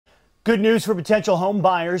Good news for potential home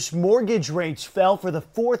buyers. Mortgage rates fell for the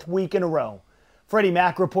fourth week in a row. Freddie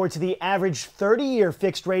Mac reports the average 30-year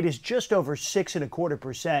fixed rate is just over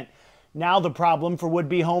 6.25%. Now the problem for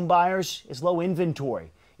would-be home buyers is low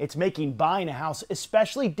inventory. It's making buying a house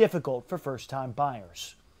especially difficult for first-time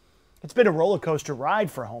buyers. It's been a roller coaster ride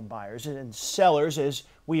for home buyers and sellers as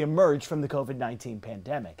we emerge from the COVID-19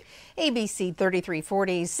 pandemic. ABC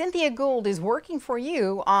 3340's Cynthia Gould is working for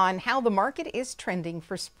you on how the market is trending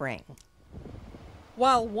for spring.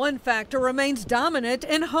 While one factor remains dominant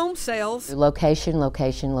in home sales, location,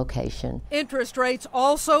 location, location. Interest rates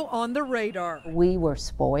also on the radar. We were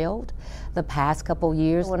spoiled the past couple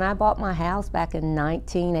years. When I bought my house back in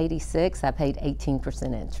 1986, I paid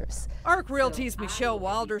 18% interest. ARC Realty's Michelle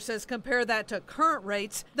Wilder says compare that to current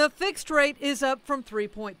rates. The fixed rate is up from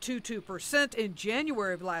 3.22% in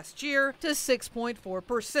January of last year to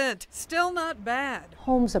 6.4%. Still not bad.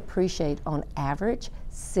 Homes appreciate on average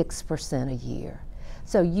 6% a year.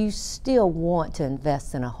 So you still want to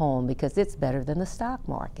invest in a home because it's better than the stock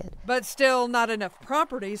market. But still not enough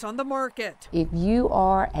properties on the market. If you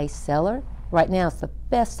are a seller, right now it's the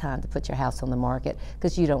best time to put your house on the market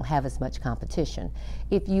because you don't have as much competition.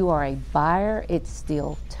 If you are a buyer, it's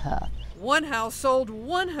still tough. One house sold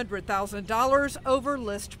 $100,000 over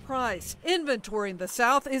list price. Inventory in the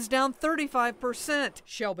South is down 35%.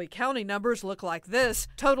 Shelby County numbers look like this.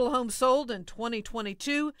 Total homes sold in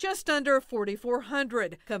 2022, just under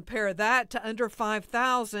 4,400. Compare that to under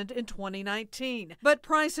 5,000 in 2019. But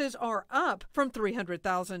prices are up from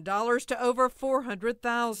 $300,000 to over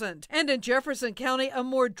 $400,000. And in Jefferson County, a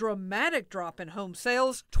more dramatic drop in home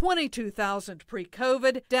sales, 22,000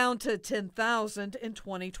 pre-COVID, down to 10,000 in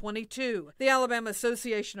 2022. The Alabama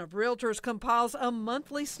Association of Realtors compiles a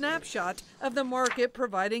monthly snapshot of the market,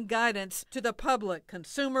 providing guidance to the public,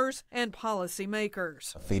 consumers, and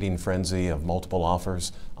policymakers. A feeding frenzy of multiple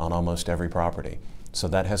offers on almost every property. So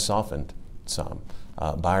that has softened some.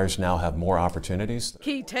 Buyers now have more opportunities.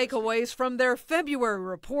 Key takeaways from their February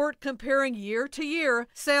report comparing year to year: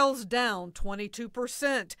 sales down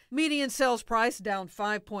 22%, median sales price down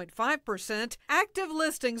 5.5%, active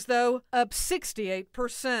listings though up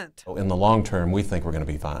 68%. In the long term, we think we're going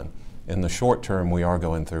to be fine. In the short term, we are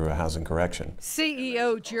going through a housing correction.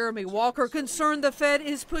 CEO Jeremy Walker concerned the Fed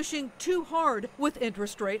is pushing too hard with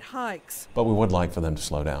interest rate hikes. But we would like for them to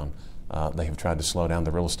slow down. They have tried to slow down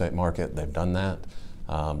the real estate market. They've done that,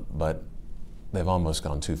 but they've almost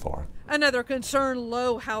gone too far. Another concern,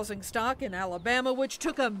 low housing stock in Alabama, which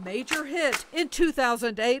took a major hit in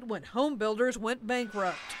 2008 when home builders went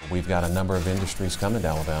bankrupt. We've got a number of industries coming to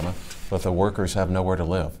Alabama, but the workers have nowhere to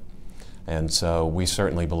live. And so we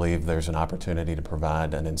certainly believe there's an opportunity to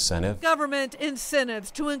provide an incentive. Government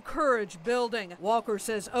incentives to encourage building. Walker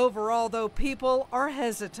says overall, though, people are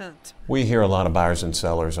hesitant. We hear a lot of buyers and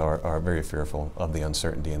sellers are very fearful of the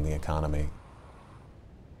uncertainty in the economy.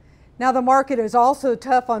 Now the market is also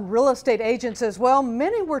tough on real estate agents as well.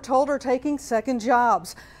 Many, we're told, are taking second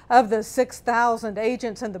jobs. Of the 6,000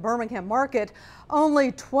 agents in the Birmingham market,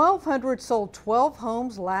 only 1,200 sold 12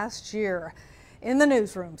 homes last year. In the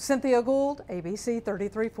newsroom, Cynthia Gould, ABC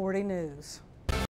 3340 News.